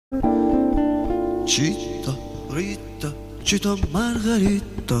Chito, Rito, Chito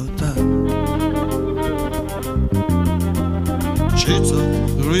Margarito da. Chito,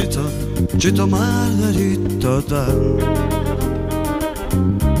 Rito, Chito Margarito da.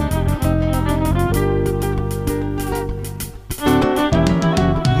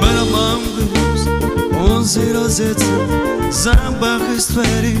 Meramam gülüz, 11 rozeta, zambach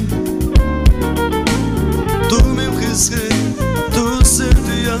istveri. Tu mim khizge, tu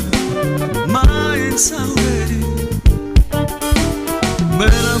sevdiya, ma insan veri.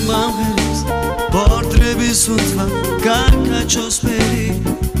 Meramam gülüz, portrebi sutva, kaka çosperi.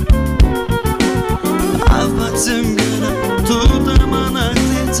 Avvatsem gana, tu daman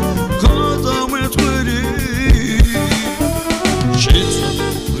aklet, kodom etveri. Chito,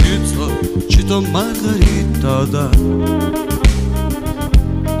 Rito, Chito Margarito da.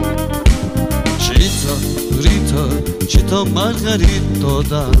 Chito, Rito, Chito Margarito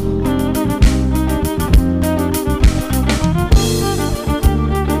da.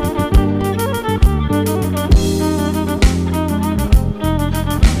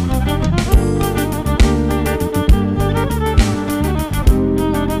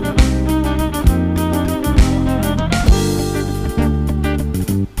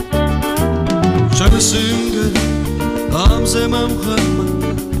 Single, amze mam khama,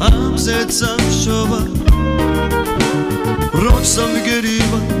 amze tsam shoba. Rotsam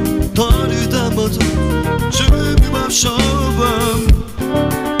geriba, tari damato, chumi mam shoba.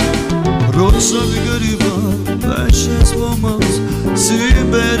 Rotsam geriba, lashes momos, si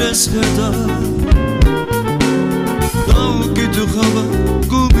beres khada. Dauki tu khaba,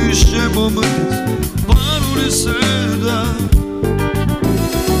 gumishe momos, paruri seda.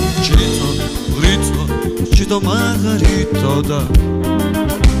 Chito Margarito da.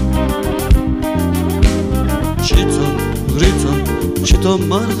 Chito, Rito, Chito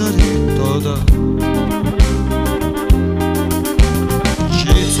Margarito da.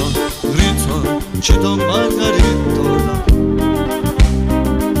 Chito, Rito, Chito Margarito da.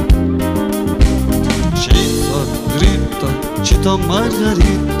 Chito, Rito, Chito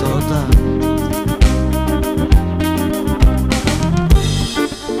Margarito da.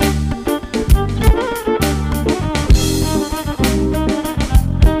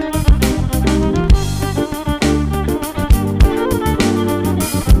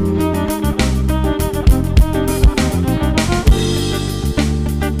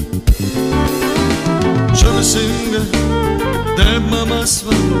 Singa, deb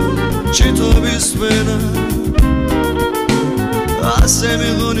mamasva, Chito bisvena.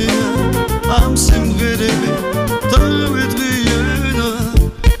 Asemi goniya, amsim gherebi, tavet giyena.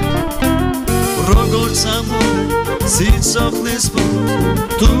 Rogor samone, sitsakh nespo,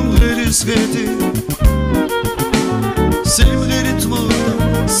 tum gheris geti. Sim gherit moda,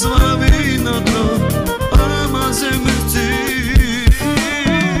 svavi nadro, amazemti.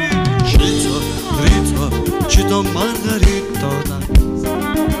 Chito Margarito da.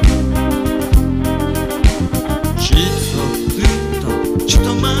 Chito, Rito,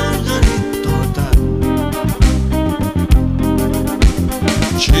 Chito Margarito da.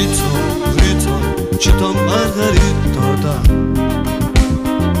 Chito, Rito, Chito Margarito da.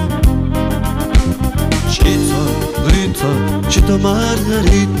 Chito, Rito, Chito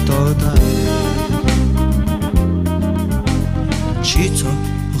Margarito da. Chito,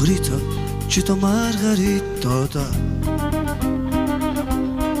 Rito, Chito Margarito da.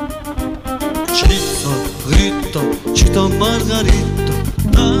 Chito, Rito, Chito Margarito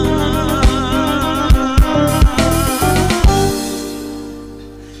da.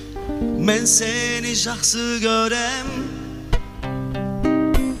 Men seni жақсы көрем,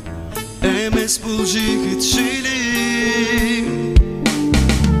 емес бұл жігіт шилим.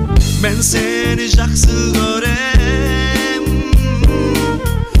 Men seni жақсы көрем,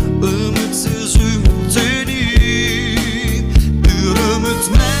 ümitsiz ümitlenip, bir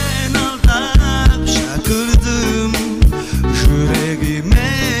ümitmen aldap şakırdım. Yüreğime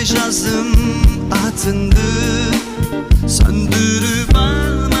yazdım adındı, söndürüp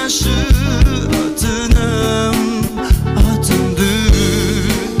almaşı adınım, adındı.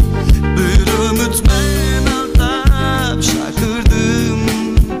 Bir ümitmen aldap şakırdım,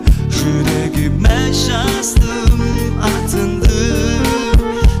 yüreğime yazdım adındı.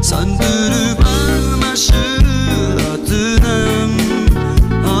 Söndürüp almaşı adınım,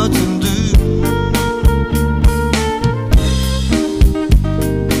 adındı.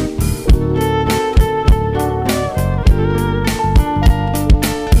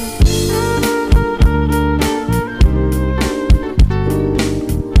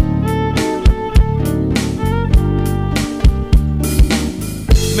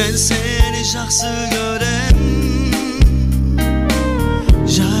 Ben seni жақсы көрем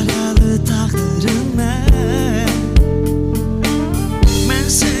жаралы тағдырыңмен мен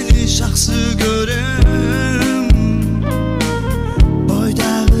сені жақсы көрем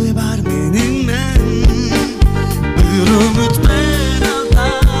бойдағы бар меніңмен бір үмітпен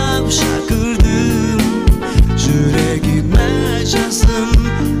алдап шақырдым жүрегіме жаздым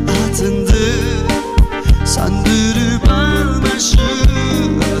атыңды сандырып алмашы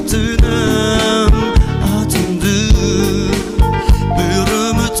атыңнан атыңды бір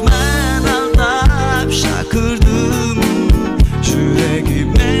үмітмен алдап шақырдым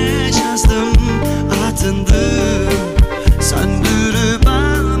жүрегіме жаздым атыңды сандырып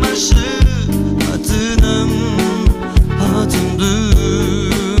алмашы атыңнан атыңды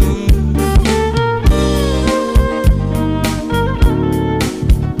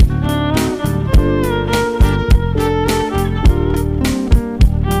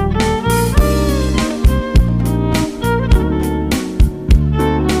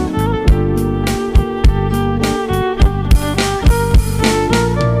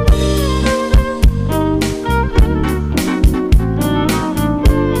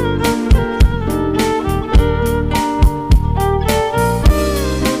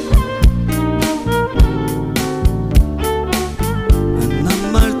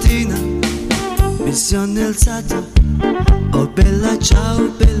Missione alzata, oh bella ciao,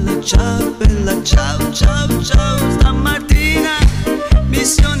 bella ciao, bella ciao, ciao, ciao. Stamattina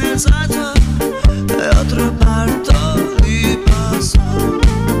missione alzata e ho trovato il passo.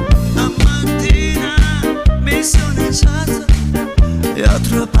 Stamattina missione alzata e ho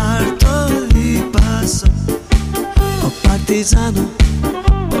trovato il passo. Oh partigiano,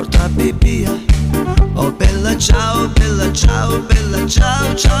 portami via. Oh bella ciao, bella ciao, bella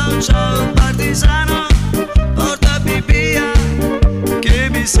ciao, ciao, ciao. Partigiano, portami via, che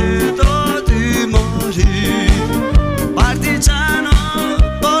mi sento di morire. Partigiano,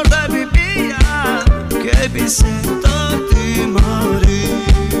 portami via, che mi sento di morire.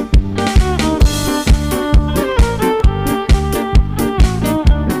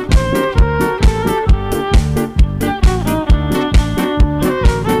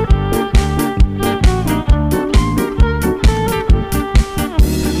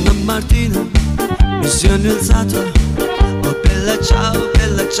 Martina, missione alzata, oh bella ciao,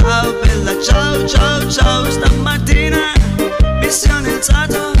 bella ciao, bella ciao, ciao, ciao. Stamattina missione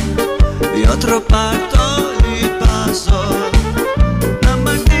alzata, io ho trovato il passo.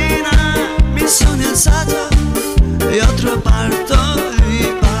 Stamattina missione alzata, io ho trovato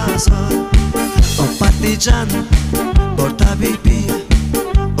il passo. Oh partigiano, portami via,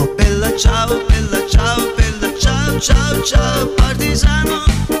 oh bella ciao, bella ciao, bella ciao, ciao, ciao. Partigiano,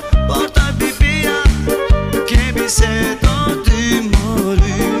 portami via, che mi sento di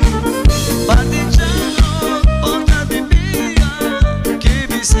morire. Partigiano, portami via, che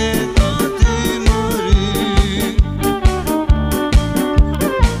mi sento di morire.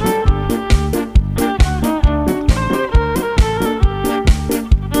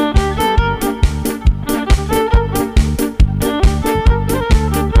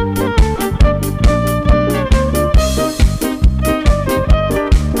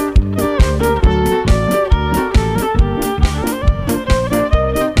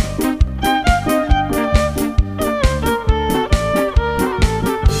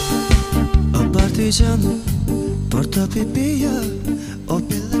 Partigiano, portami via, oh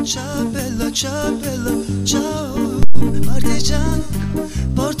bella ciao, bella ciao, bella ciao. Partigiano,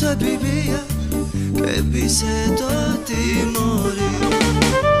 portami via, che mi sento di morire.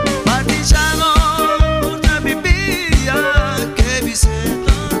 Partigiano, portami via, che mi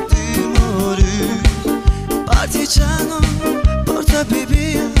sento di morire. Partigiano, portami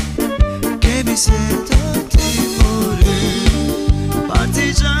via, che mi sento di morire.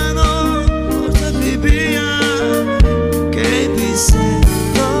 Partigiano, portami via, che mi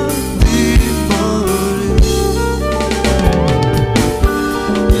sento di morire.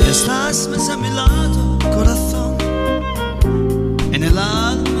 Estás más a mi lado, corazón, en el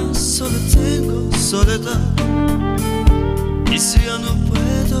alma solo tengo soledad. Y si yo no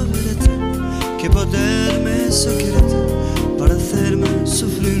puedo verte, que poderme quererte para hacerme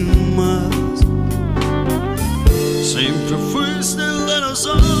sufrir más. Siempre fuiste la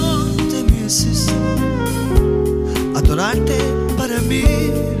razón de mi existencia. Adorarte para mí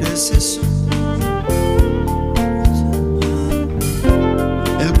es eso.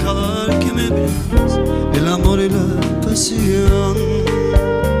 El calor que me brindas, el amor y la pasión.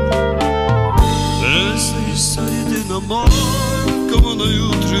 Esta historia de un amor como no hay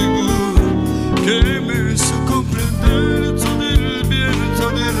otro igual, que me hizo comprender todo el bien, todo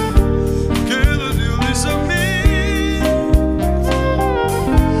el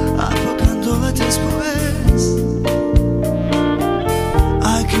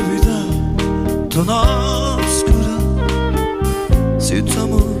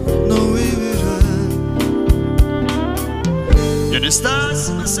estás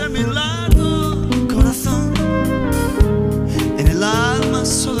más a mi lado, corazón. En el alma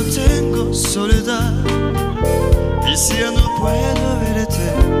solo tengo soledad. Y si ya no puedo verte,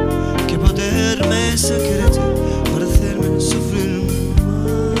 que poderme quererte para hacerme sufrir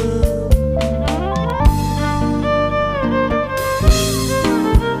más.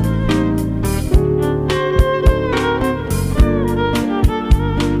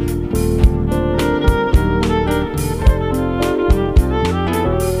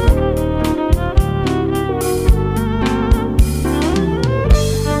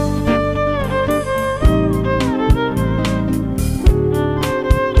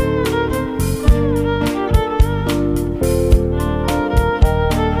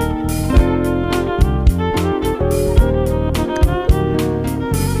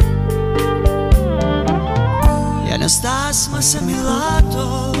 No estás más a mi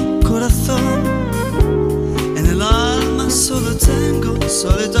lado, corazón. En el alma solo tengo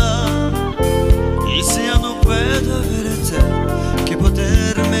soledad. Y si ya no puedo verte, que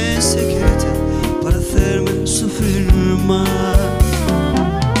poderme quererte para hacerme sufrir más.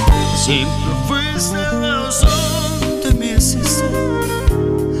 Siempre fuiste la razón de mi existencia.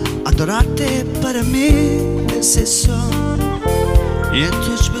 Adorarte para mí es eso. Y en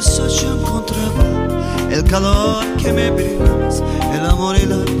tus besos yo encontraba el calor que me brindas, el amor y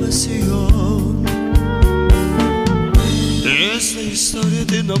la pasión. Es la historia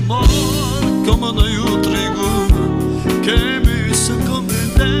de un amor como no hay otra igual, que me hizo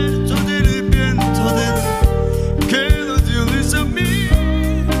comprender todo el viento que lo dio Dios a mi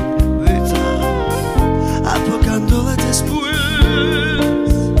vida, apagándola después.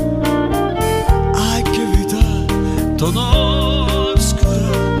 Ay, qué vida todo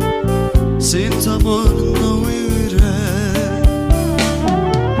oscura, sin tu amor no viviré.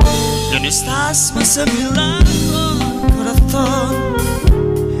 Ya no estás más a mi lado, corazón.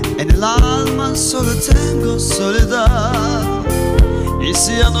 En el alma solo tengo soledad. Y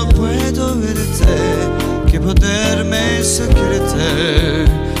si ya no puedo verte, que poderme quererte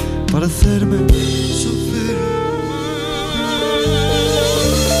para hacerme sufrir.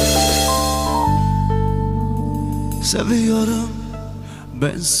 Seviyorum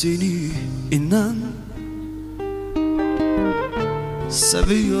ben seni, inan.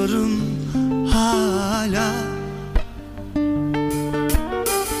 Seviyorum hala.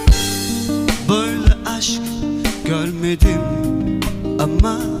 Böyle aşk görmedim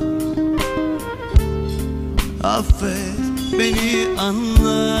ama affet beni,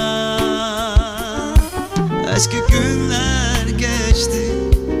 anla. Eski günler geçti,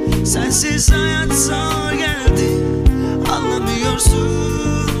 sensiz hayat zor geldi, anlamıyorsun.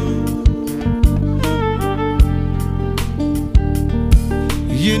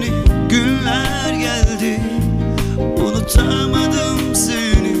 Yeni günler geldi, unutamadım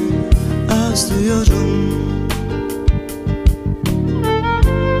seni, özlüyorum.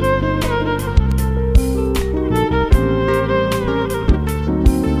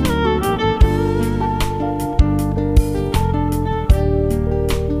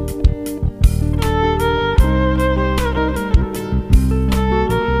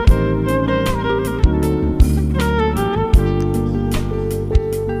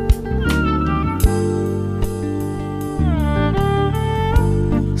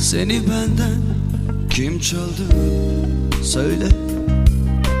 Seni benden kim çaldı söyle.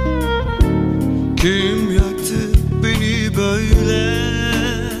 Kim yaktı beni böyle?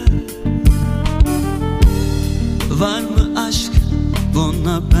 Var mı aşk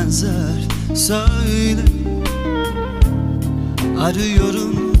buna benzer söyle.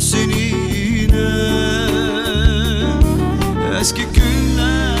 Arıyorum seni yine. Eski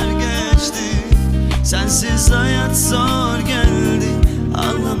günler geçti, sensiz hayat zor geldi,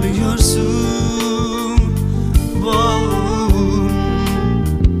 anlamıyorsun. Wow.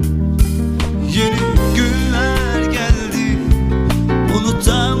 Yeni günler geldi,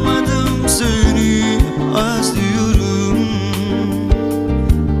 unutamadım seni, özlüyorum.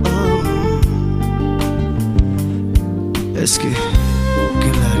 Oh. Eski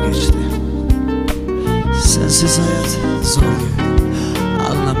günler geçti, sensiz hayat zor geldi,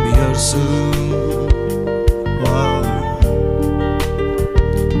 anlamıyorsun. Wow.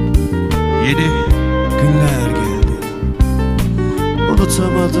 Yeni günler geldi,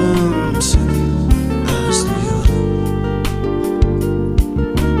 unutamadım seni, özlüyorum.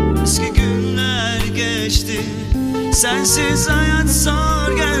 Eski günler geçti, sensiz hayat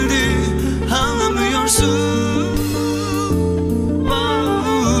zor geldi, anlamıyorsun.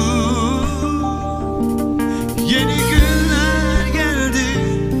 Yeni günler geldi,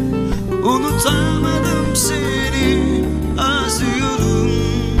 unutamadım seni, özlüyorum.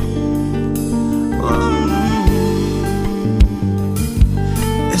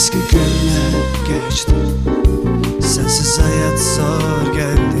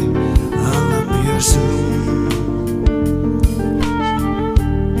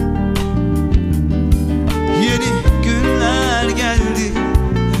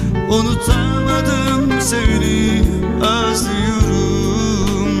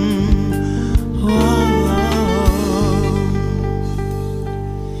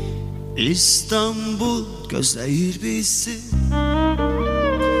 İstanbul gözləyir bizi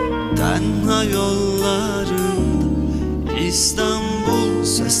Tənha yollarında İstanbul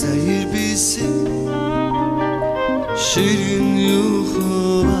səsləyir bizi Şirin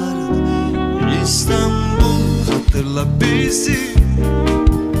yuxularda İstanbul xatırla bizi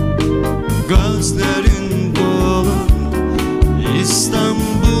Gözlerin dolan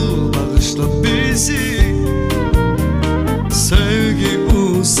İstanbul bağışla bizi Sevgi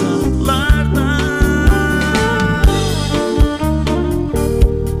uzaklarda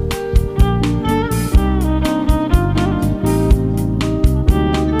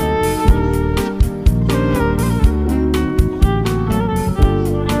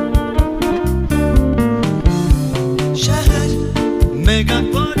Şehir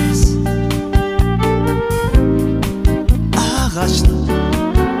megapolis Ağaçlar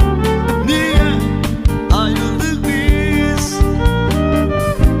Niye ayrıldık biz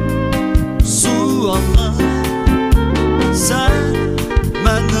Su Allah Sen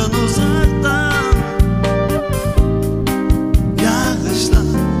benden uzaktan Yağışlar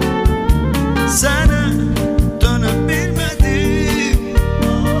Sana dönebilmedim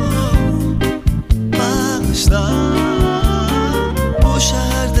Bağışla Bu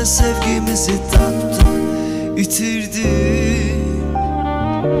şehirde sevgimizi tattım Yitirdim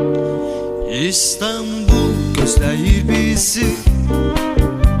İstanbul gözləyir bizi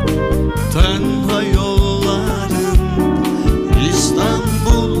Tənha yollarında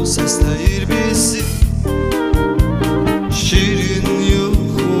İstanbul səsləyir bizi Şirin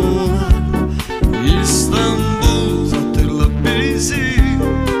yuxular İstanbul xatırla bizi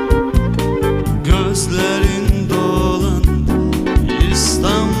Gözlərin dolandı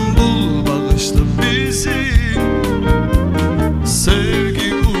İstanbul bağışla bizi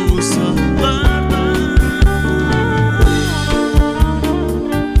Sevgi uzaklarda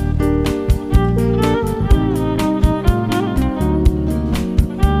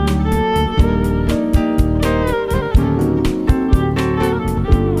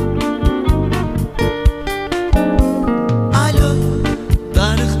Alo,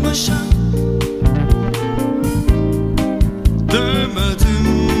 darıxmışam Demedim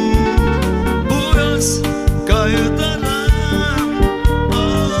bu yaz qayıdaram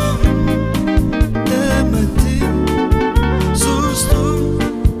Demedim sustum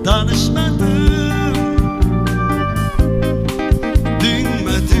danışmadım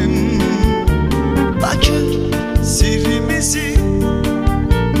Dinmedim Bakır sirrimizi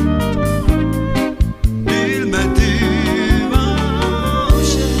Bilmedim O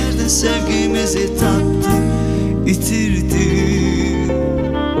şehirde sevgimizi tattım Yitirdim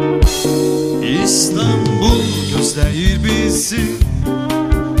İstanbul gözləyir bizi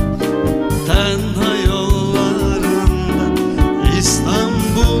Tənha yollarında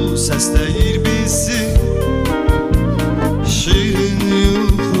İstanbul səsləyir bizi Şirin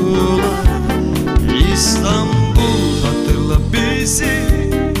yuxularda İstanbul xatırla bizi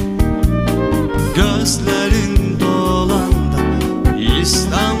Gözlərin dolanda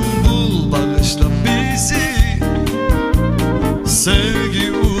İstanbul bağışla bizi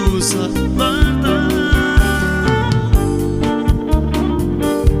Sevgi uzaklarda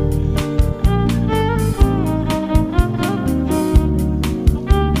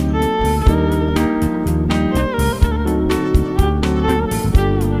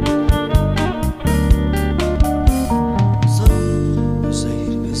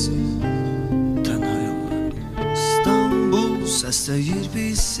Gözləyir bizi Tənha yollarında İstanbul səsləyir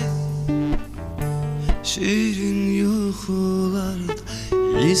bizi Şirin yuxularda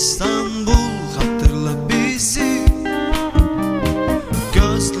İstanbul xatırla bizi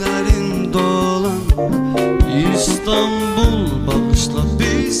Gözlərin dolan İstanbul bağışla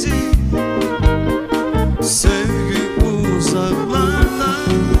bizi Sevgi uzaklarda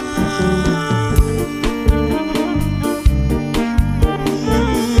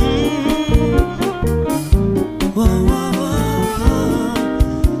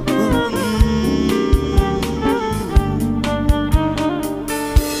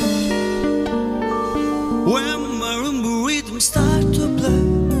When marimba rhythms start to play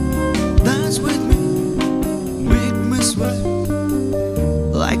Dance with me, make me sweat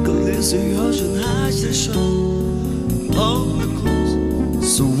Like a lazy ocean hides the shore Hold me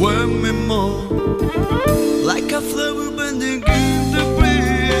close, sway me more Like a flower bending in the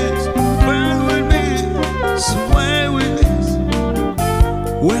breeze Burn with me, sway with me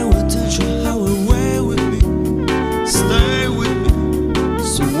When we touch you, how away with me Stay with me,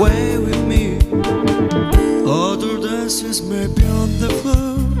 sway with me Other dances may be on the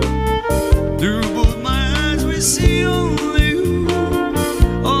floor Through both my eyes we see only you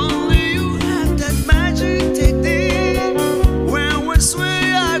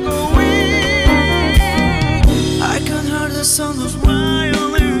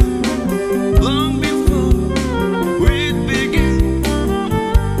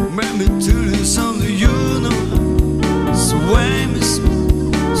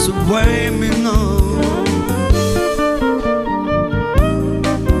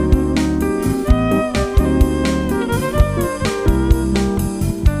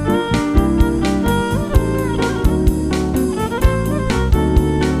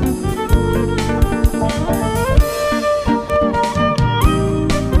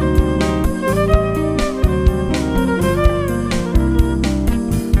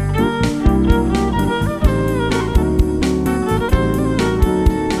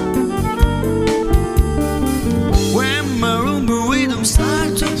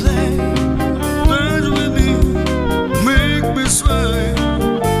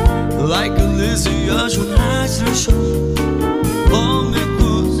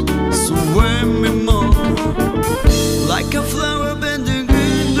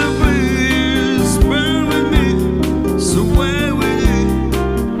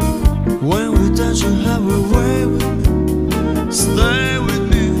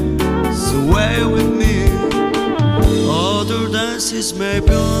dances maybe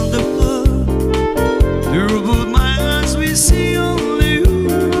on the floor. Through both my eyes we see only you.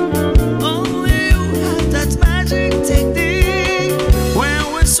 Only you have that magic technique.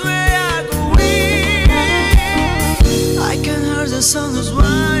 When we sway I go weak. I can hear the sound of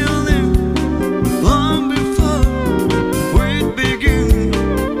violin long before we begin.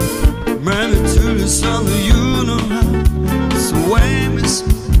 Man, to the sound of you know how. Sway me,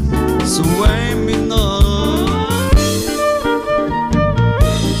 sway me now.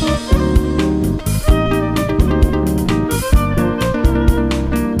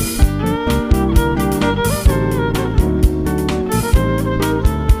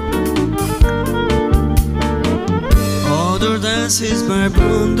 Dances by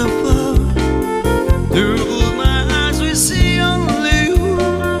on the floor. Through my eyes we see only you.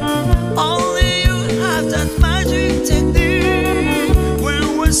 Only you have that magic technique. When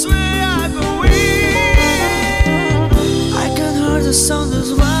we sway I go weak. I can hear the sound of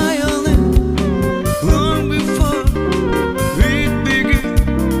violin long before it begin.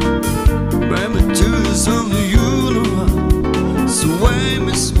 Baby, to the sound of you know how. Sway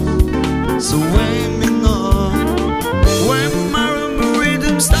me, sway me now. When my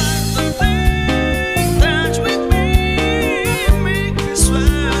rhythm starts to play, dance with me, make me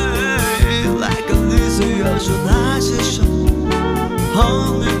sway like a lizard. You should not show,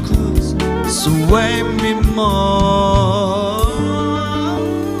 hold me close, sway me more.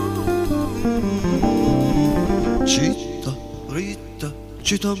 Chita, Rita,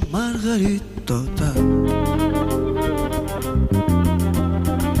 Chita, Margarita,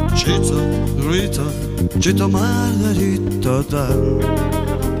 Chita, Rita, Chita, Margarita,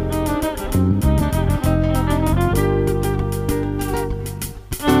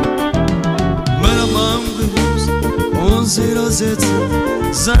 Моя мамка есть, он зирозец,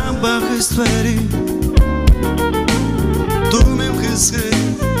 замбах из твери. Думем хиске,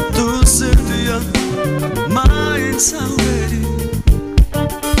 ту сердия, майн сауэри.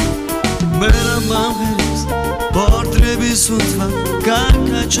 Моя мамка есть, портреби сунтва, как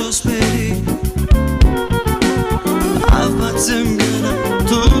хочу спери. Avvatsem gene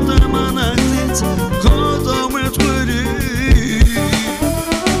tutamam aklet kodom etveri.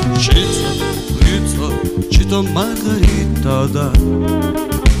 Chita, Rita, Chita, Margarita da.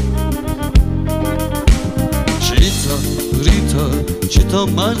 Chita, Rita, Chita,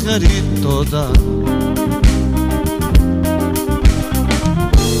 Margarita da.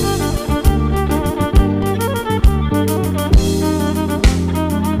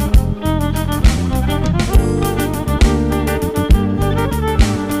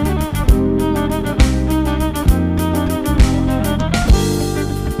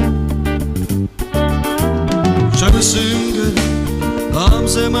 Singer, am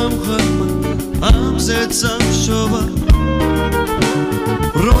ze mam khama, am ze tsam shoba.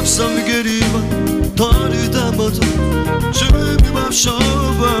 Rotsam geriba, tari damato, chumi mam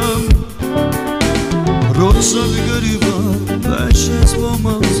shoba. Rotsam geriba, pashes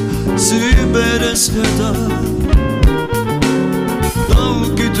momos, si beres khada. Dau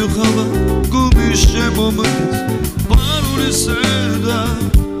ki tu khava, gumish momos, paruri seda.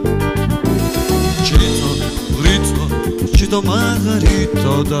 Chita,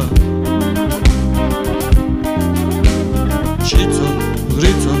 Margarita da. Chita,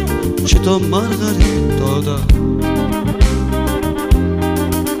 Rita, Chita, Margarita da.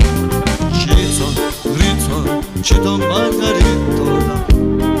 Chita, Rita, Chita, Margarita da.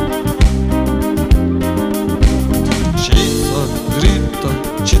 Chita, Rita,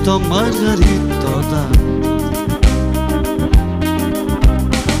 Chita, Margarita da.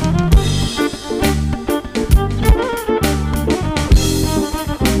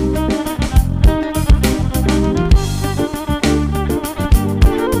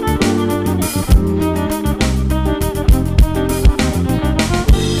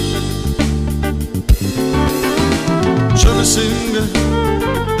 Singer,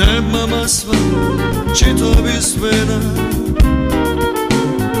 der Mamas war, Chito bisvena.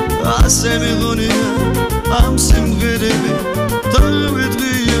 Asemi gonia, am sim gerebe, tavet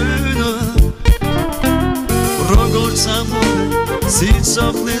giyena. Rogol samole, sit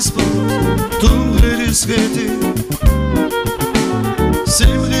sochlispo, tum gerisketi.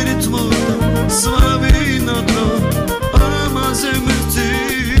 Sim geritmoda, svavina dro, amazemti.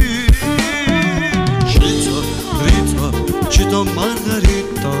 Chita,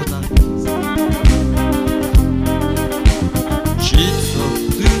 Margarita da. Chita,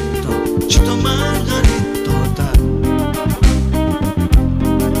 Rita, Chita, Margarita da.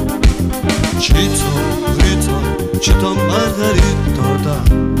 Chita, Rita, Chita, Margarita da.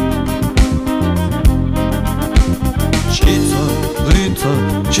 Chita, Rita.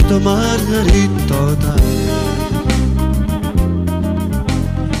 Cito Margarito dai.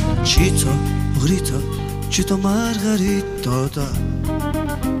 Cito, grito, cito Margarito dai.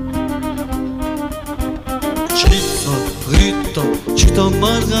 Cito, grito, cito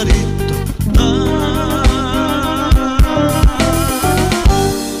Margarito dai.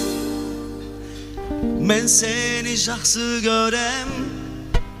 Ben seni жақсы görem,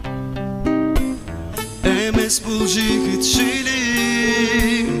 emes бұл жігіт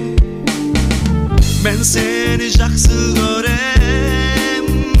шилим. Ben seni жақсы görem,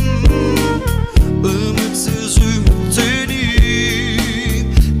 ümitsiz ümitlenip,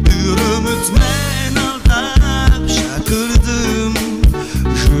 bir ümitmen aldap şakırdım.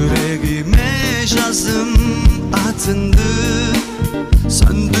 Yüreğime yazdım atındı,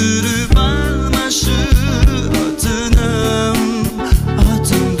 söndürüp almaşı atınım,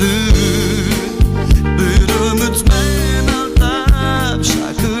 atındı. Bir ümitmen aldap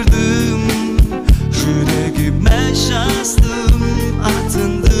şakırdım. Yüreğime yazdım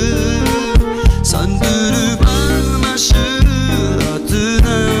atındı, söndürüp almaşı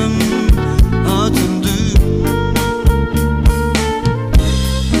atınım, atındı.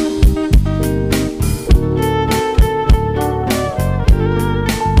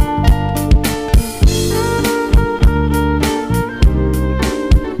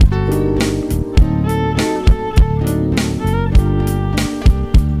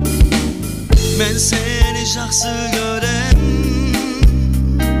 Ben seni жақсы görem,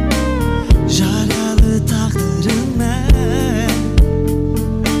 jaralı taqdirimмен.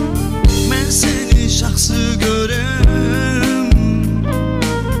 Ben seni жақсы görem,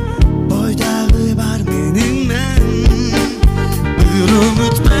 boydağı var meningmen. Bir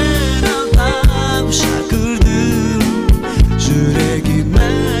ümitmen aldap şakırdım,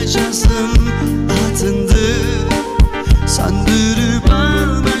 yüreğime yazdım atındı, söndürüp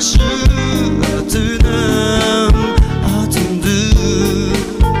almaşı atınım, atındı.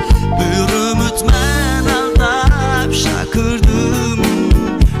 Bir ümitmen aldap şakırdım,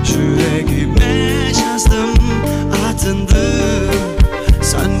 yüreğime yazdım atındı,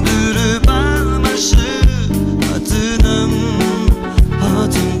 söndürüp almaşı atınım,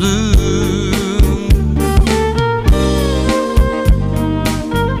 atındı.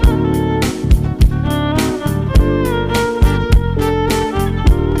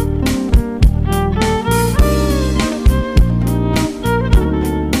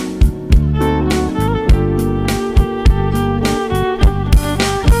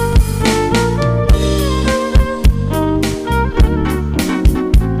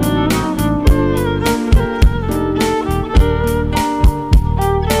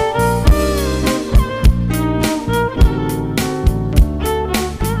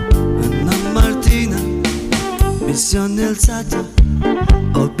 Missione alzata,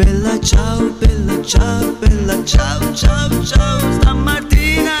 oh bella ciao, bella ciao, bella ciao, ciao, ciao.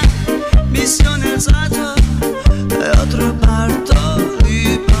 Stamattina missione alzata e ho trovato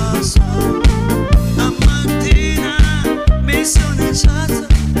il passo. Stamattina missione alzata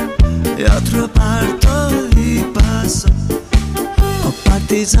e ho trovato il passo. Oh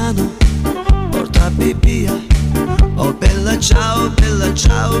partigiano, portami via. Oh bella ciao, bella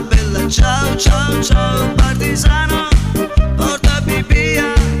ciao, bella ciao, ciao, ciao. Partigiano, portami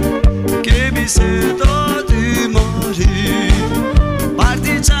via, che mi sento di morire.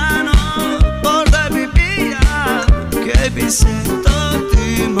 Partigiano, portami via, che mi sento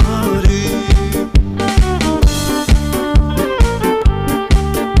di morire.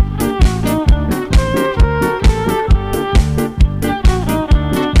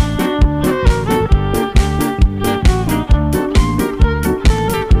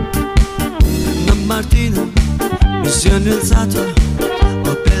 Missione alzata,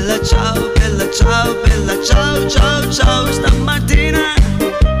 oh bella ciao, bella ciao, bella ciao, ciao, ciao. Stamattina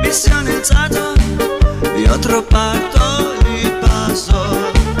missione alzata, io ho trovato il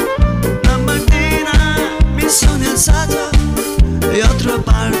passo. Stamattina missione alzata, io ho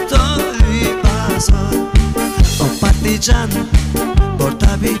trovato il passo. Oh partigiano,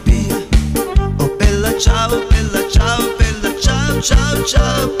 portami via. Oh bella ciao, bella ciao, bella ciao, ciao,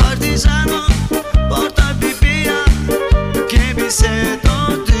 ciao. Partigiano, portami via, che mi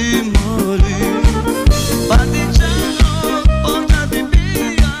sento di morire. Partigiano, portami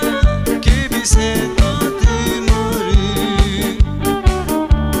via, che mi sento di morire.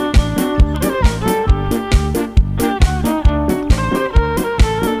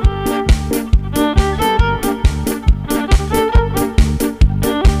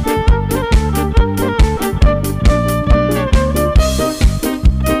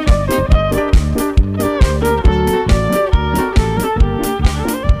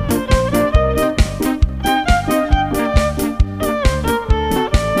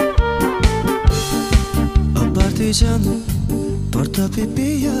 Partigiano, portami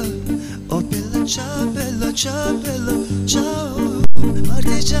via. Oh bella ciao, bella ciao, bella ciao.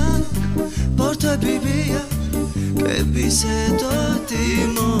 Partigiano, portami via, che mi sento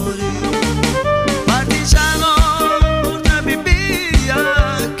di morire. Partigiano, portami via,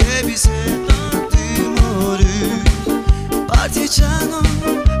 che mi sento di morire. Partigiano,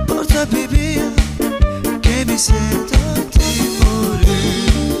 portami via, che mi sento di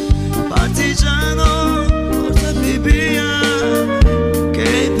morire. Partigiano, portami via,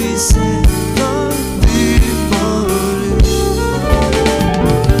 che mi sento di morire.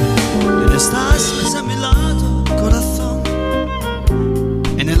 En estás más a mi lado, corazón.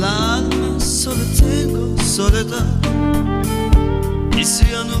 En el alma solo tengo soledad. Y si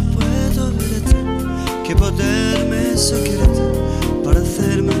yo no puedo verte, que poderme quererte para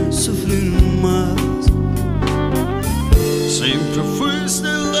hacerme sufrir más. Siempre fuiste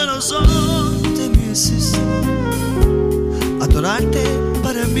la razón de mi existencia. Adorarte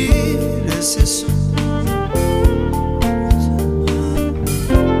para mí es eso.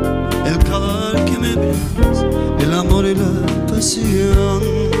 El calor que me brindas, el amor y la pasión.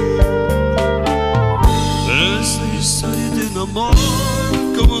 Es la historia de un amor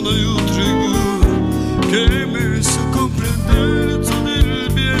como no hay otro igual, que me hizo comprender todo el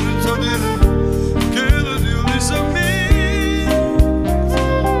bien, todo el que lo dio a mí.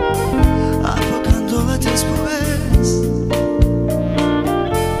 Apagándola después,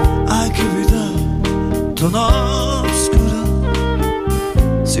 ay qué vida tan oscura,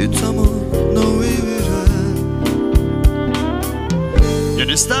 si tu amor no vivirá. Ya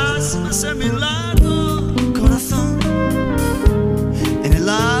no estás más a mi lado, corazón. En el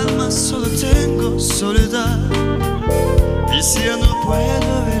alma solo tengo soledad. Y si ya no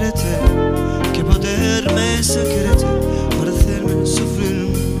puedo verte, que poderme quererte para hacerme sufrir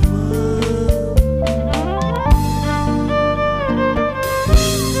más.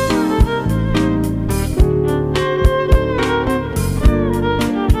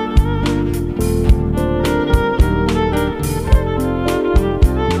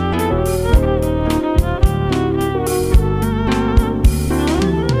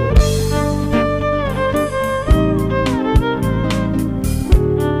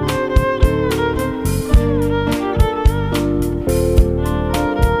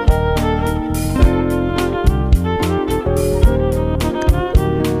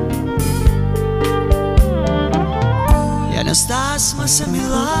 No estás más a mi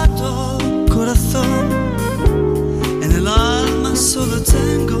lado, corazón. En el alma solo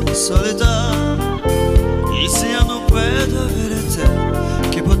tengo soledad. Y si ya no puedo verte,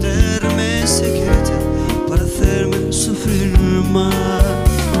 que poderme quererte para hacerme sufrir más.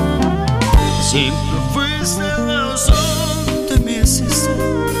 Siempre fuiste la razón de mi existencia.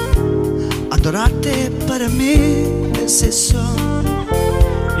 Adorarte para mí es eso.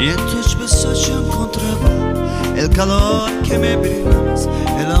 Y en tus besos yo encontraba el calor que me brindas,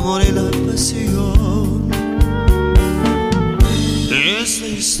 el amor y la pasión. Es la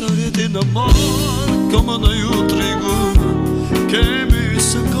historia de un amor como no hay otro igual, que me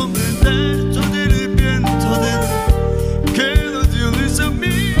hizo comprender todo el bien, todo el que lo dio a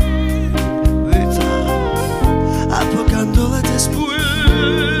mí. Vida, apagándola después.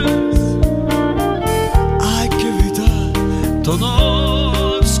 Ay, qué vida tan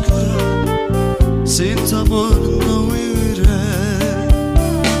oscura, sin tu amor no viviré.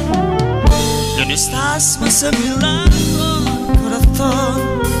 Ya no estás más a mi lado, corazón.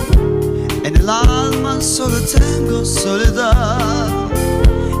 En el alma solo tengo soledad.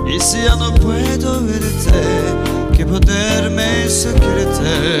 Y si ya no puedo verte, que poderme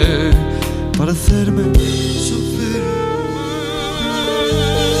quererte para hacerme sufrir.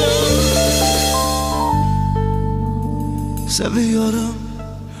 Seviyorum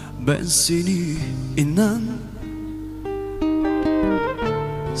ben seni, inan.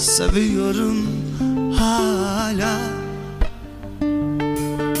 Seviyorum hala.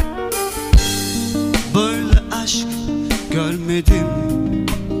 Böyle aşk görmedim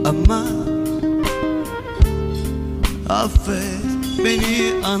ama affet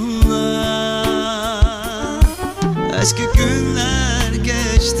beni, anla. Eski günler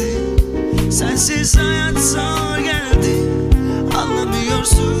geçti, sensiz hayat zor geldi,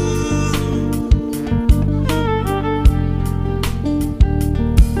 anlamıyorsun.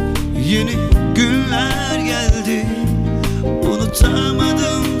 Yeni günler geldi,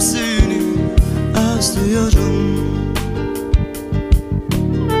 unutamadım seni, özlüyorum.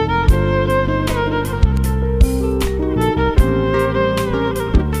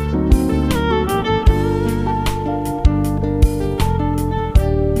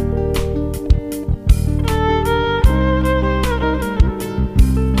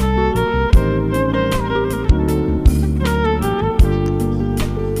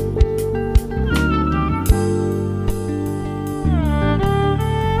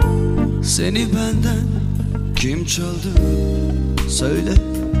 Seni benden kim çaldı söyle.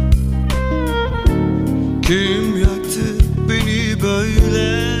 Kim yaktı beni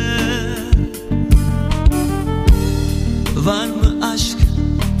böyle? Var mı aşk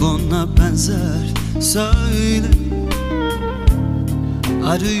buna benzer söyle.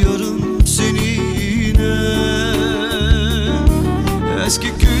 Arıyorum seni yine. Eski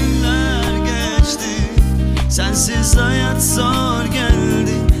günler geçti, sensiz hayat zor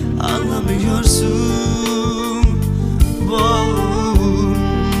geldi. Anlamıyorsun, wow.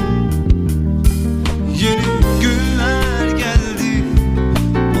 Yeni günler geldi,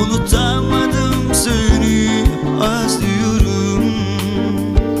 unutamadım seni, özlüyorum,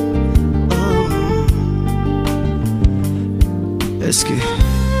 oh. Eski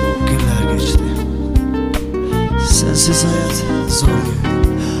günler geçti, sensiz hayat zor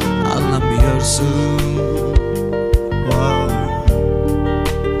geldi. Anlamıyorsun, wow.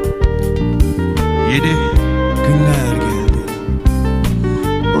 Yeni günler geldi,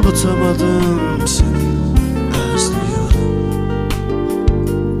 unutamadım seni, özlüyorum.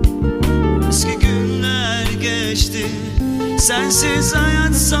 Eski günler geçti, sensiz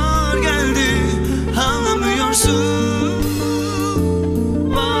hayat zor geldi. Anlamıyorsun,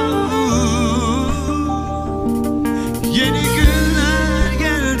 wow. Yeni günler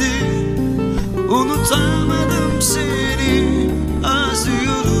geldi, unutamadım seni,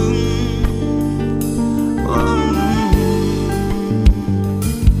 özlüyorum.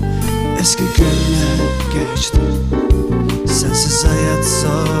 Eski günler geçti, sensiz hayat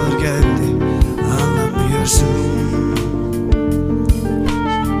zor geldi. Anlamıyorsun.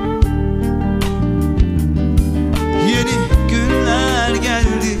 Yeni günler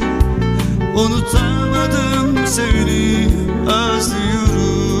geldi, unutamadım seni,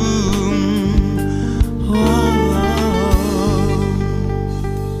 özlüyorum, oh.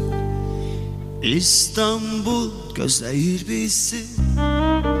 İstanbul gözleyir bizi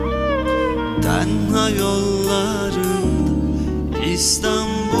tenha yollarında.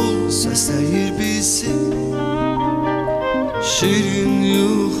 İstanbul sesleyir bizi şirin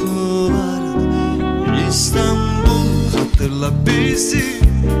yuhularda. İstanbul hatırla bizi,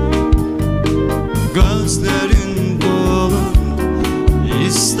 gözlerin dolan.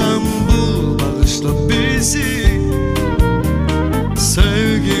 İstanbul bağışla bizi,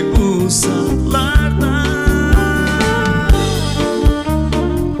 sevgi uzaklarda.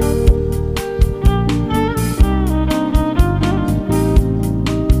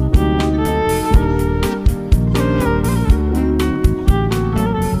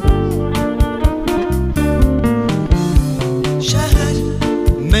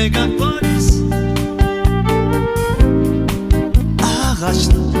 Megapolis,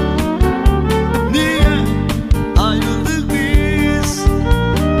 ağaçlar, niye ayrıldık biz?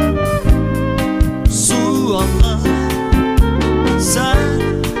 Su Allah, sen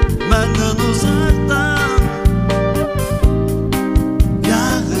benden uzaktan.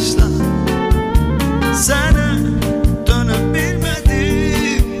 Yağışlar, sana dönüp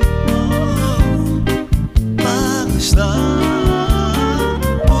bilmedim, oh. Bağışlar,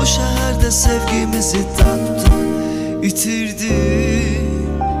 bu şehirde sevgimizi tattım, yitirdim.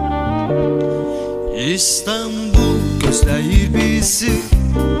 İstanbul gözleyir bizi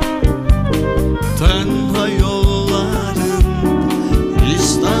tenha yolların.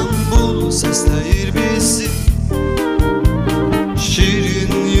 İstanbul sesleyir bizi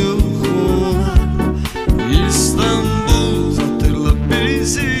şirin yuhular. İstanbul hatırla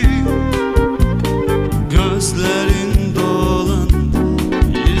bizi, gözlerin dolan.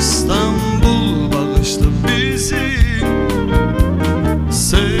 İstanbul bağışla bizi,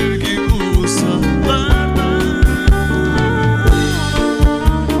 sevgi uzaklarda.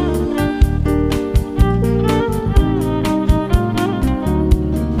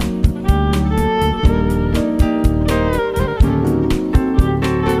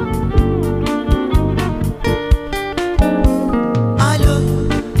 Alo,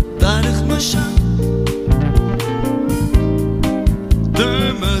 darıkmışam,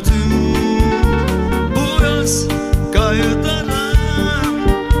 demedim bu yaz kayıdarım,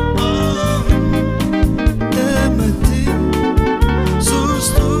 oh. Demedim,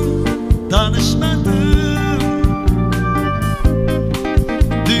 sustum, danışmadım,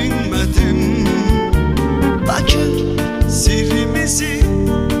 dinmedim. Bakın sirrimizi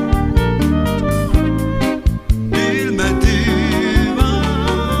bilmedim,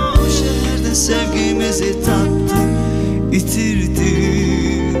 oh. Şehirde sevgimizi tattım, yitirdim.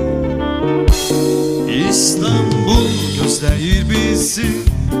 İstanbul gözleyir bizi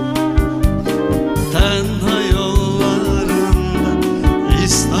tenha yollarında.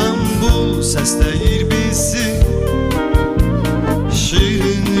 İstanbul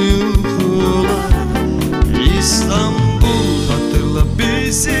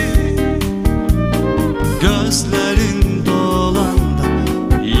Gözlerin dolanda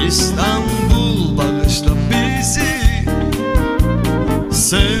İstanbul bağışla bizi,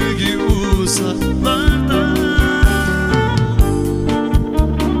 sevgi uzaklarda.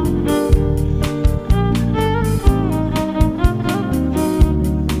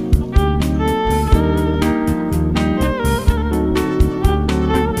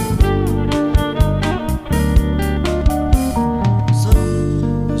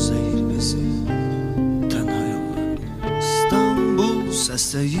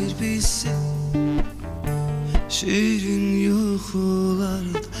 Sesler bizi şirin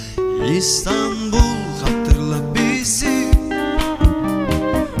yuhularda, İstanbul hatırla bizi,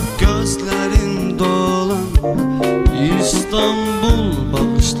 gözlerin dolan İstanbul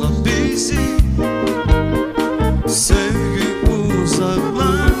bağışla bizi, sevgi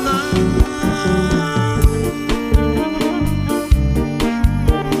uzaklarda.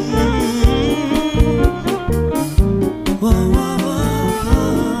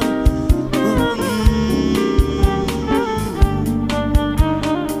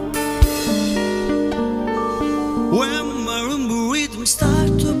 When marimba rhythm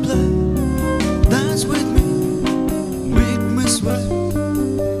start to play, dance with me, make me sway,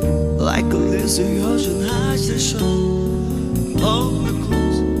 like a lazy ocean hides the shore. Hold me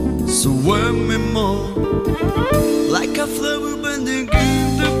close, sway me more, like a flower bending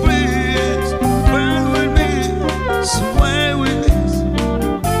in the breeze. Burn with me, sway with me.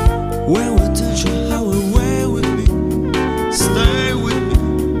 When we touch you, how away with me, stay with me,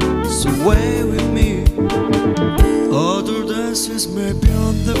 sway with me. Other dances may be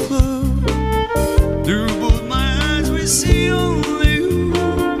on the floor. Through both my eyes we see only you.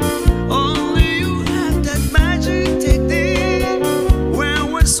 Only you have that magic technique.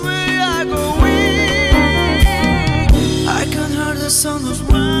 When we sway I go weak. I can hear the sound of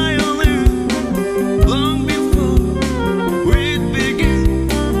violin long before we begin.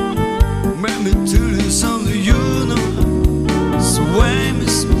 Maybe to the sound of you know. Sway me,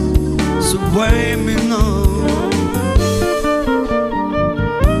 sway me now.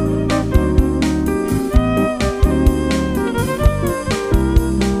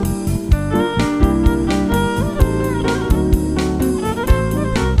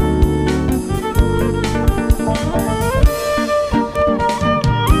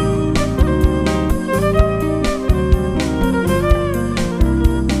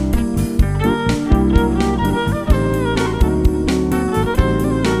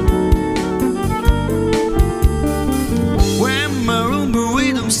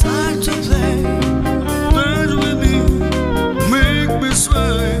 Start to play, dance with me, make me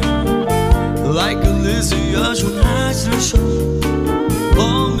sway, like a lazy ocean hides the shore.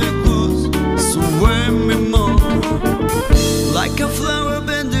 Hold me close, sway me more, like a flower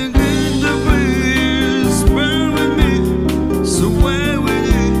bending in the breeze. Burn with me, sway with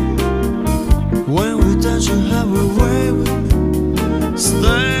it. When we touch you, have a way with me,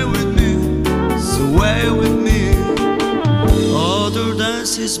 stay with me, sway with me. Other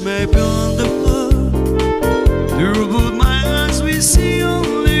dances may be on the floor. Through both my eyes we see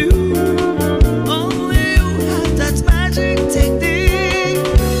only you. Only you have that magic technique.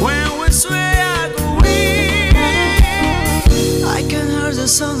 When we sway I go weak. I can hear the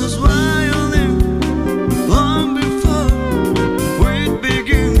sound of violin long before we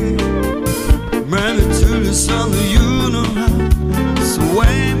begin. Maybe to the sound of you know how.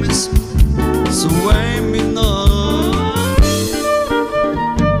 Sway me, sway me now.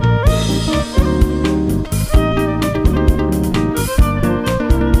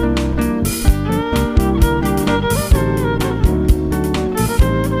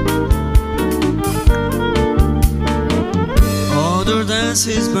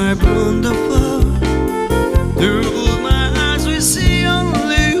 Dances by on the floor. Through both my eyes we see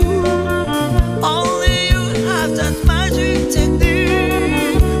only you. Only you have that magic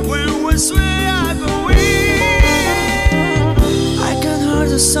technique. When we sway I go weak. I can hear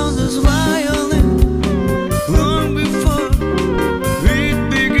the sound of violin long before we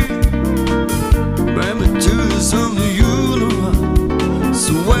begin. Maybe to the sound of you know how.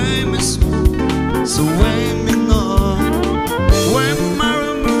 Sway me, sway me now. When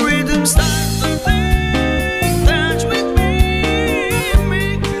marimba rhythm starts to play, dance with me,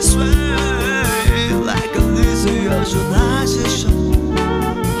 make me sway, like a lazy ocean hides the shore.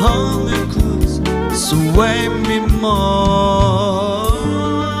 Hold me close, sway me more.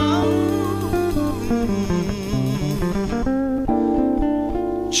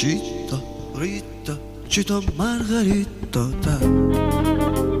 Chita, Rita, Chita, Margarita.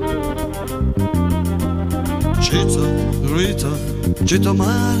 Chita, Rita, Chita,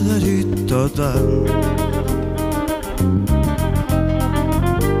 Margarita.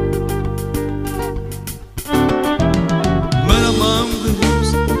 Meramam gülüz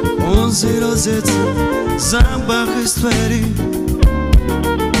on zirozet zambak istveri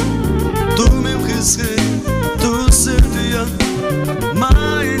Tu mim kızgın tu sevdiyan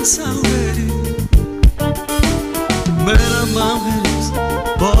ma insan veri Meramam gülüz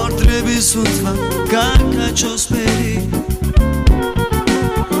portre bisutva kaka çosperi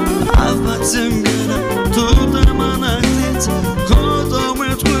Avvatsım gına tutamam aklet kodom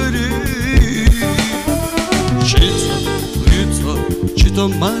etmeri Chito, Rito, Chito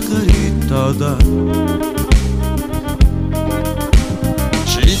Margarita da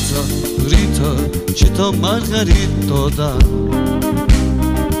Chito, Rito, Chito Margarita da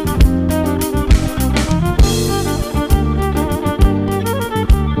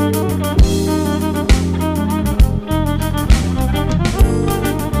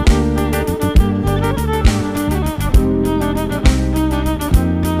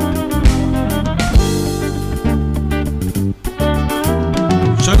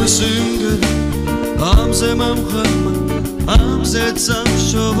Single, amze mam khama, amze tsam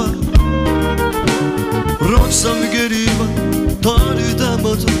shova. Roksam geriva, tari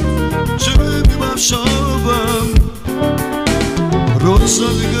damato, chumi mam shova.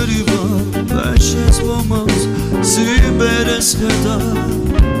 Roksam geriva, ashes momos, si beres khata.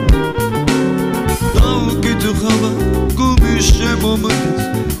 Dau ki tu khava, kumishe momos,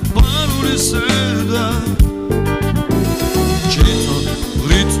 paruri seda.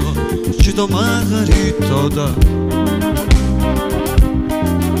 Chito Margarita da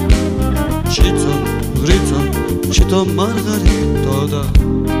Chito, Rito, Chito Margarita da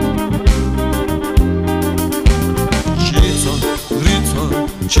Chito, Rito,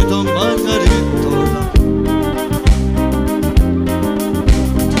 Chito Margarita da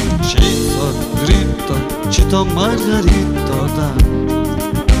Chito, Rito, Chito Margarita da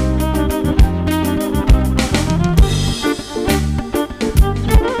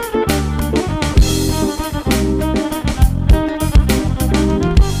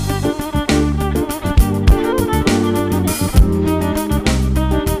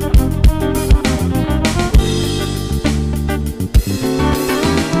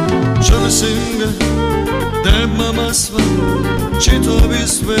Singa, demma masva, chito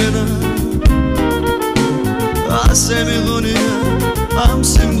bisvena Asemi gonia,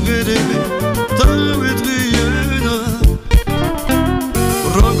 amsim gerebi, tavet viyena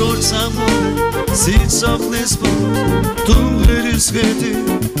Rogor samove, zitsaf nespo, tum geris geti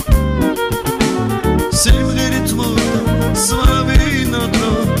Sim gerit moda, svavi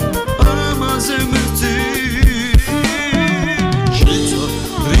nadro, amazemeti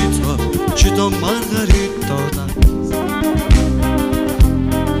Chito Margarita da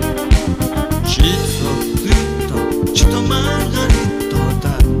Chito, Rito, Chito Margarita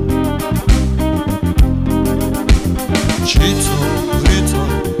da Chito, Rito,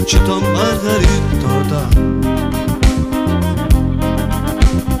 Chito Margarita da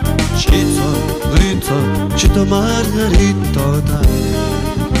Chito, Rito, Chito Margarita da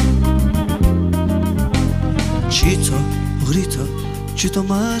Chito, Rito Chito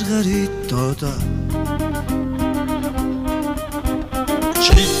Margarita da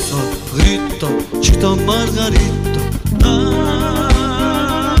Chito, Rito, Chito Margarita da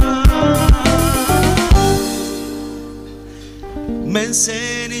Men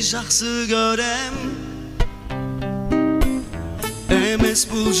seni жақсы görem Emes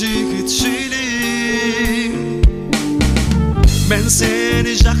bul jigit şilim Men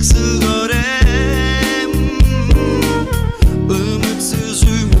seni жақсы görem Ümitsiz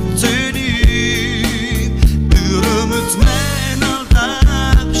ümitlenip Bir ümitmen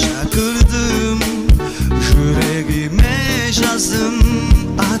aldap şakırdım Yüreğime yazdım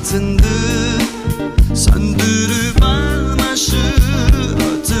atındı Söndürüp almaşı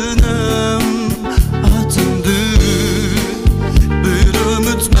atınım atındı Bir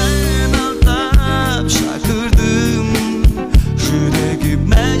ümitmen aldap şakırdım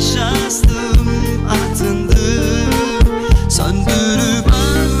Yüreğime yazdım atındı Söndürüp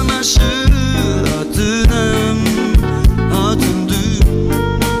almaşı atınım atındı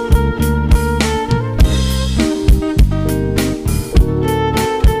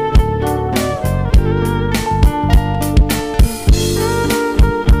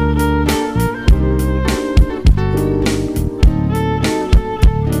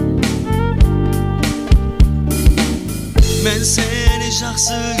Men seni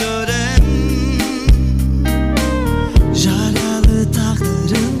жақсы görem Jalalı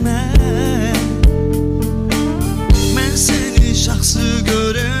taqdirime Men seni жақсы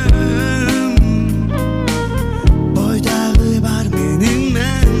görem Boy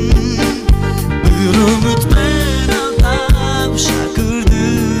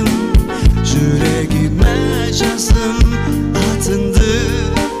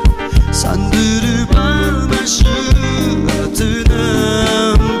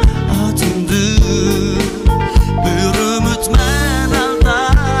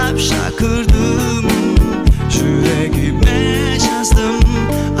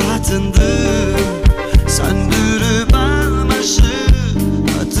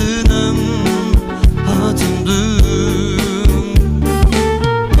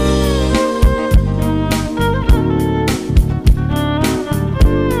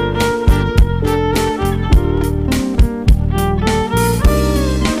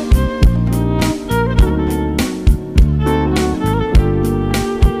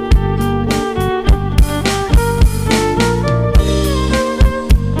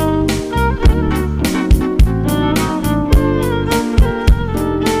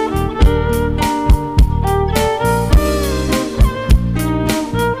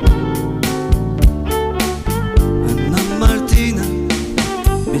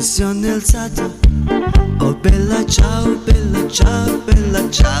missione alzata. Oh bella ciao, bella ciao, bella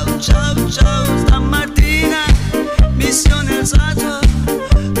ciao, ciao, ciao. Stamattina missione alzata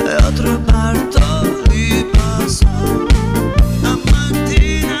e ho trovato di passo.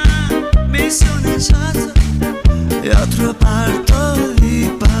 Stamattina missione alzata e ho trovato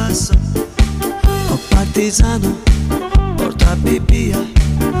di passo. Oh partigiano, portami via.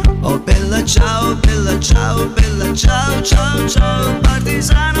 Oh bella ciao, bella ciao, bella ciao, ciao, ciao.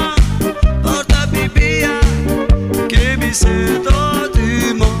 Partigiano, portami via, che mi sento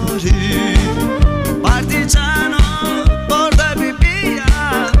di morire. Partigiano, portami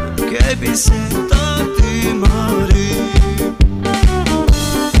via, che mi sento di morire.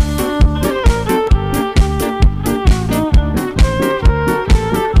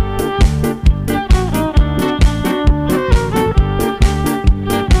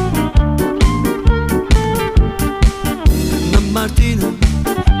 Martina,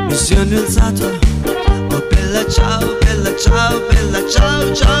 missione alzata. Oh bella ciao, bella ciao, bella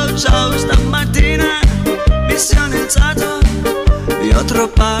ciao, ciao, ciao. Stamattina missione alzata, io ho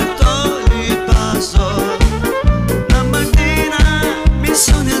trovato il passo. Stamattina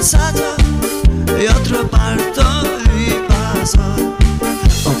missione alzata, io ho trovato il passo.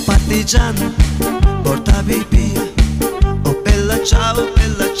 Oh partigiano, portami via. Oh bella ciao,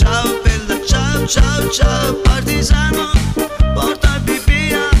 bella ciao, bella ciao, ciao, ciao. Partigiano, portami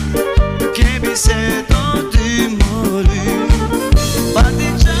via, che mi sento di morire.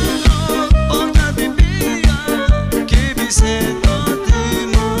 Partigiano, portami via, che mi sento di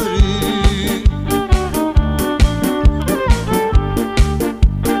morire.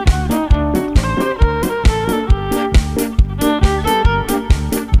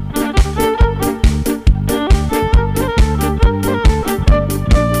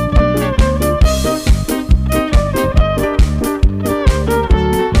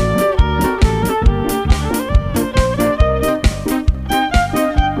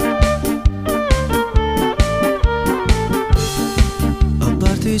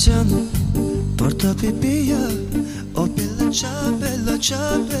 Partigiano, portami via. Oh bella ciao, bella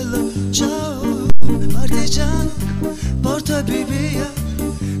ciao, bella ciao. Partigiano, portami via,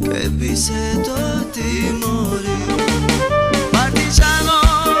 che mi sento di morire. Partigiano,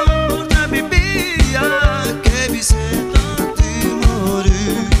 portami via, che mi sento di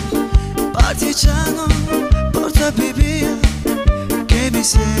morire. Partigiano, portami via, che mi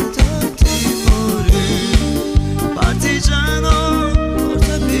sento di morire. Partigiano,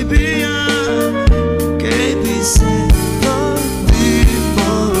 portami via, que me siento de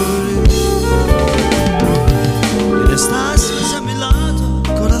morir. Estás a mi lado,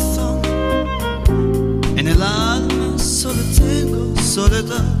 corazón. En el alma solo tengo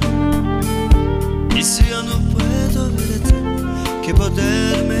soledad. Y si yo no puedo verte, que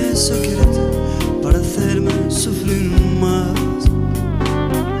poderme quererte para hacerme sufrir más.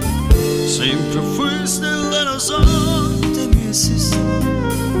 Siempre fuiste la razón de mi existencia.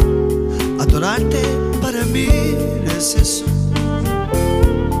 Adorarte para mí es eso.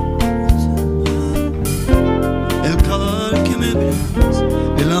 El calor que me brindas,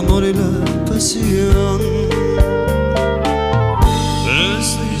 el amor y la pasión.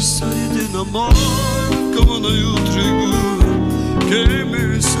 Es la historia de un amor como no hay otro igual, que me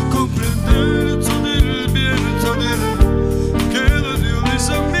hizo comprender todo el bien, todo el que lo dio a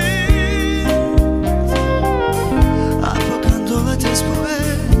mí, apagándola después.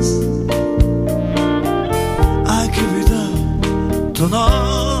 Tan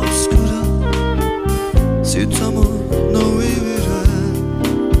oscura, si tu amor no vivirá.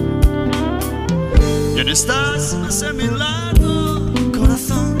 Ya no estás más a mi lado,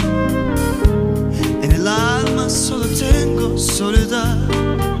 corazón. En el alma solo tengo soledad.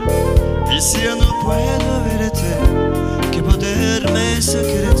 Y si ya no puedo verte, que poderme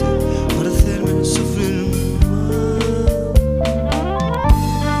quererte para hacerme sufrir más.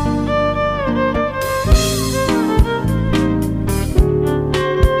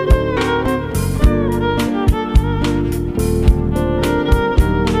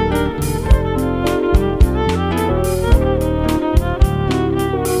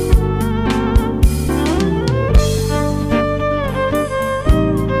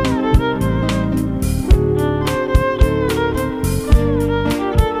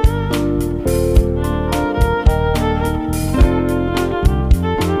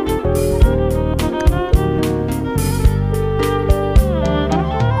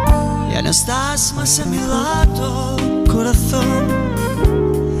 Estás más a mi lado, corazón.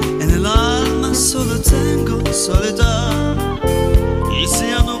 En el alma solo tengo soledad. Y si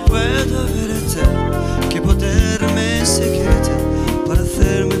ya no puedo verte, que poderme quererte para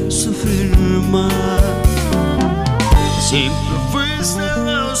hacerme sufrir más. Siempre fuiste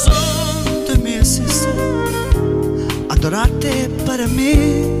la razón de mi existencia. Adorarte para mí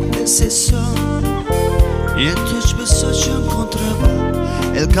es eso. Y en tus besos yo encontraba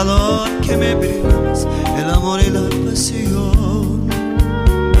el calor que me brindas, el amor y la pasión.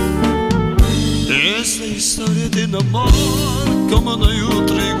 Es la historia de un amor como no hay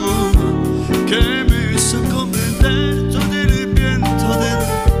otra igual, que me hizo comprender todo el viento de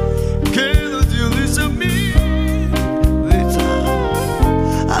que lo dio a mi vida,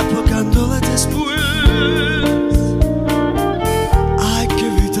 apagándola después. Ay, qué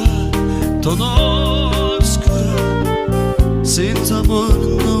vida tan oscura, sin tu amor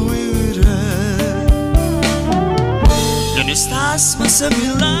no viviré. Ya no estás más a mi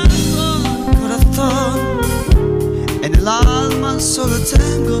lado, corazón. En el alma solo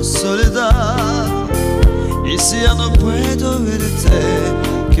tengo soledad. Y si ya no puedo verte,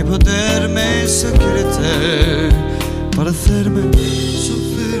 que poderme sentirte para hacerme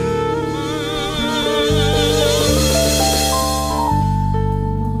sufrir.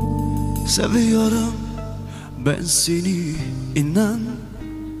 Seviyorum ben seni, inan.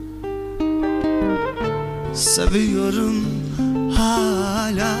 Seviyorum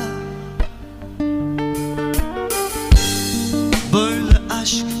hala. Böyle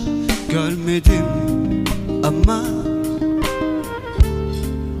aşk görmedim ama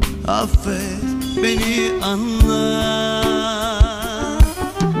affet beni, anla.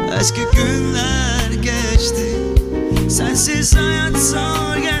 Eski günler geçti, sensiz hayat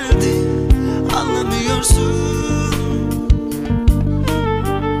zor geldi, anlamıyorsun.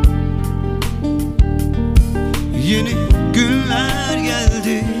 Yeni günler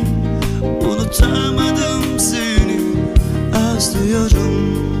geldi, unutamadım seni, özlüyorum.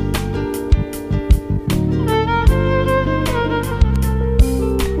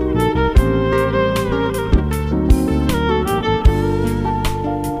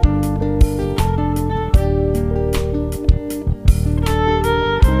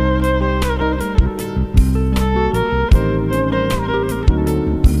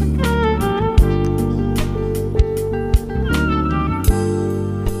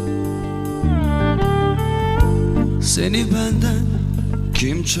 Seni benden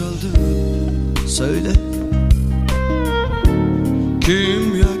kim çaldı söyle.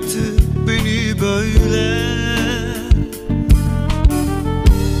 Kim yaktı beni böyle?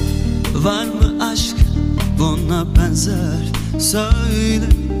 Var mı aşk buna benzer söyle.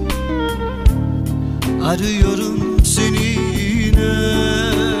 Arıyorum seni yine.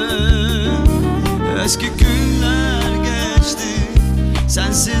 Eski günler geçti,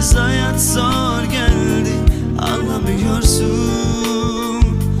 sensiz hayat zor geldi, anlamıyorsun.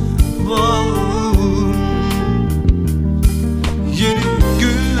 Wow. Yeni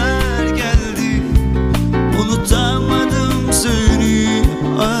günler geldi, unutamadım seni,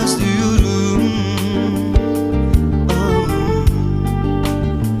 özlüyorum. Oh.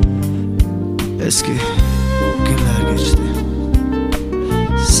 Eski günler geçti,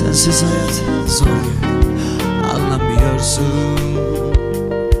 sensiz hayat zor geldi, anlamıyorsun.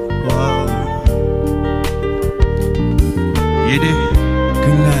 Wow. Yeni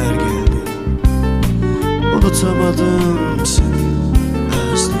günler geldi, unutamadım seni,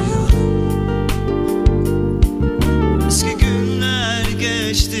 özlüyorum. Eski günler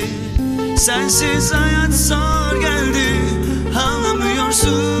geçti, sensiz hayat zor geldi,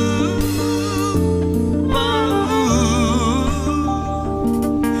 anlamıyorsun.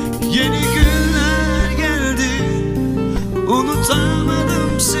 Yeni günler geldi,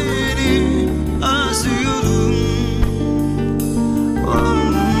 unutamadım seni, özlüyorum.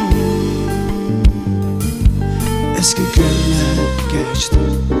 Eski günler geçti,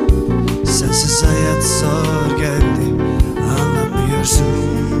 sensiz hayat zor geldi, anlamıyorsun.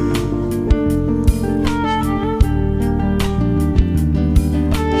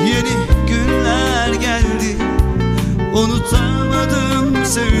 Yeni günler geldi, unutamadım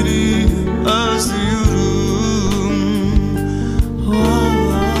seni, özlüyorum. Oh.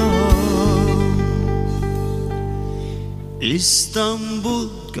 İstanbul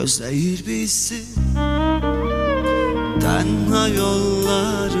gözler bizi tenha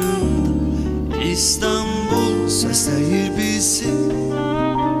yollarında, İstanbul sesler bizi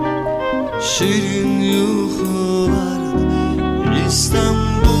şirin yuhalarda.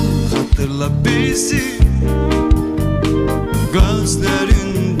 İstanbul hatırla bizi,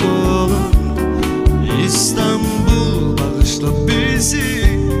 gözlerin dolan. İstanbul bağışla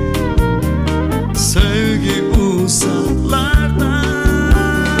bizi, sevgi uzaklarda.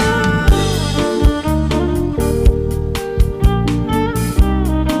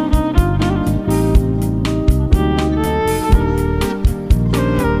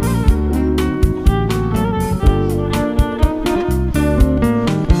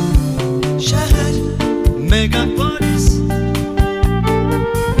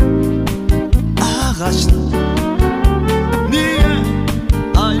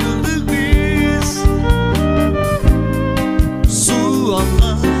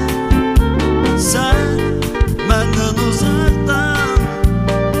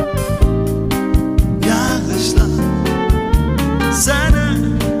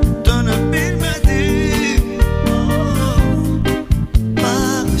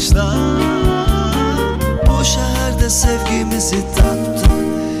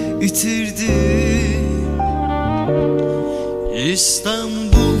 itirdim.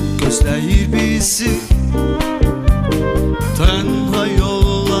 İstanbul gözləyir bizi tənha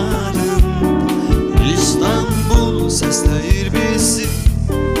yolların. İstanbul səsləyir bizi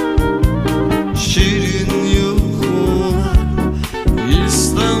şirin yuxular.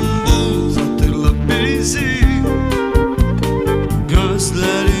 İstanbul xatırla bizi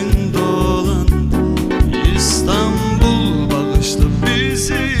gözlərin dolanda. İstanbul bağışla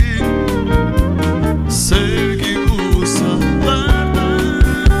bizi sevgi uzaklarda.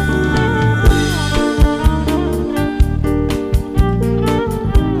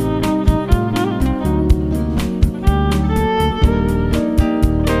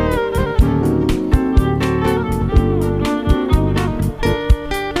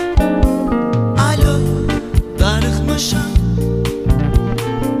 Alo, darıxmışam,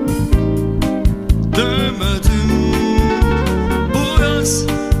 demedim bu yaz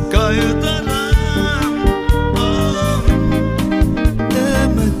qayıdaram.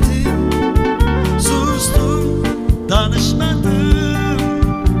 Demedim, sustum, danışmadım,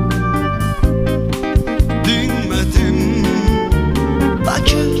 dinmedim.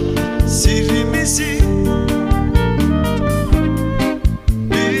 Bakır sirrimizi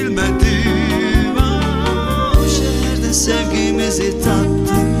bilmedim. O şehirde sevgimizi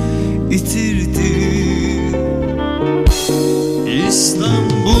taptım, itirdim.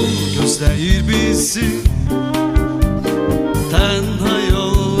 İstanbul gözləyir bizi tənha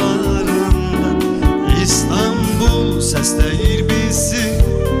yollarında. İstanbul səsləyir bizi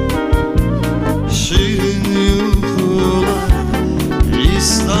şirin yuxular.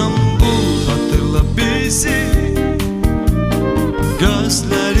 İstanbul xatırla bizi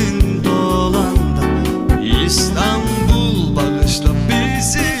gözlərin dolanda. İstanbul bağışla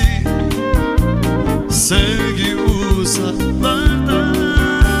bizi sevgi uzaklarda.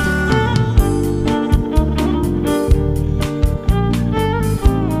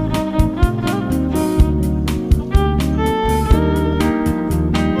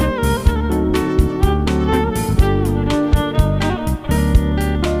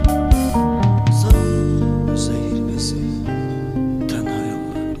 Gözləyir bizi tənha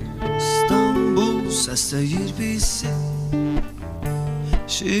yollar. İstanbul səsləyir bizi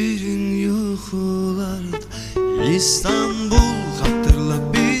şirin yuxularda. İstanbul xatırla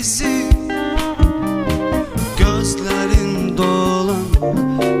bizi gözlərin dolan.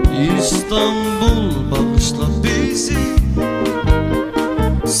 İstanbul bağışla bizi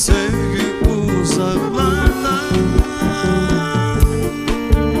sevgi uzaklarda.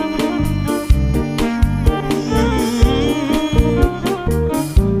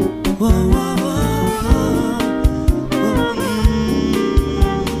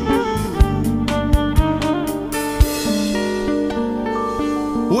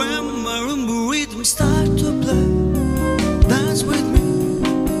 When marimba rhythm start to play, dance with me,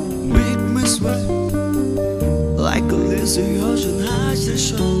 make me sweat. Like a lazy ocean hides the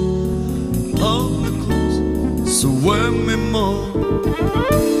shore. Hold me close, sway me more.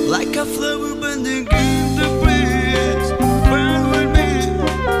 Like a flower bending in the breeze. Burn with me,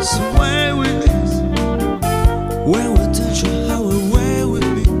 sway with me. When we touch you, how away with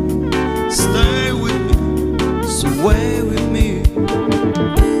me. Stay with me, sway with me.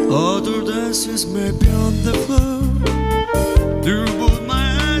 Other dancers may be on the floor. Through both my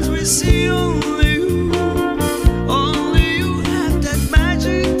eyes we see only you. Only you have that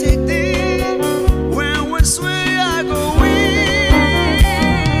magic technique. When we sway I go weak.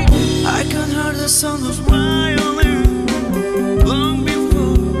 I can hear the sound of violin long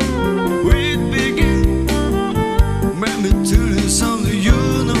before we begin. Bring me to the sound that you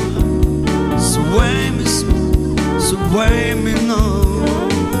know. Sway me smooth, sway me now.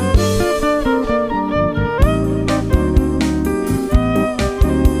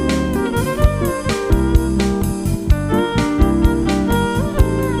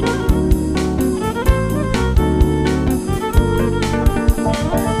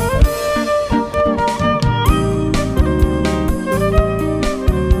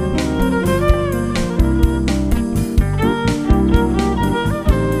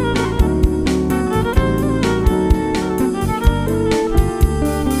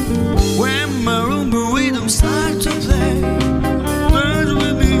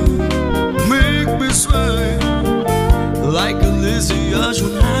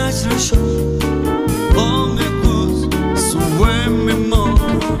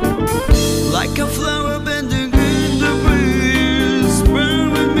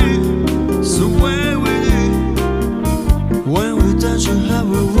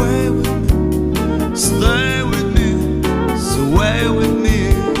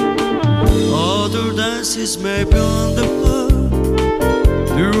 dances may be on the floor.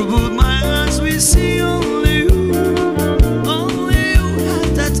 Through both my eyes we see only you. Only you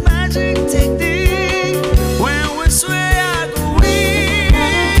have that magic technique. When we sway I go weak.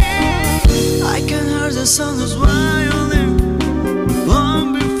 I can hear the sound of violin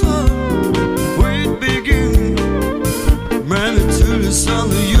long before we begin. Man, to the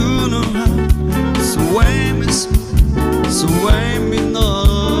sound of you know how. Sway me, sway me now.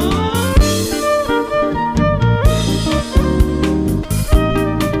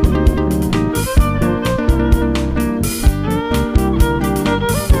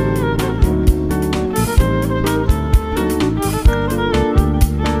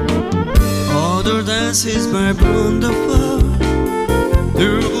 Other dances by on the floor.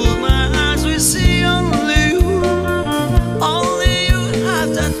 Through my eyes we see only you. Only you have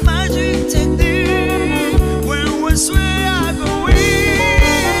that magic technique. When we sway I go weak.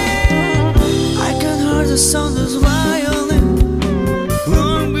 I can hear the sound of violin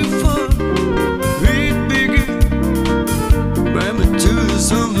long before it begin. Remember to the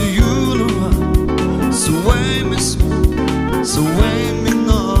sound of you know how. Sway me, sway me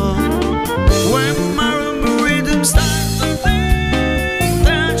now. When my rhythm starts to play,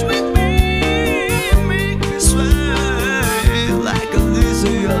 dance with me, make me sway like a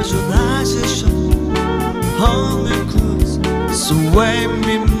lizard. You should I should hold me close, sway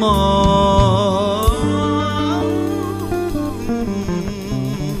me more.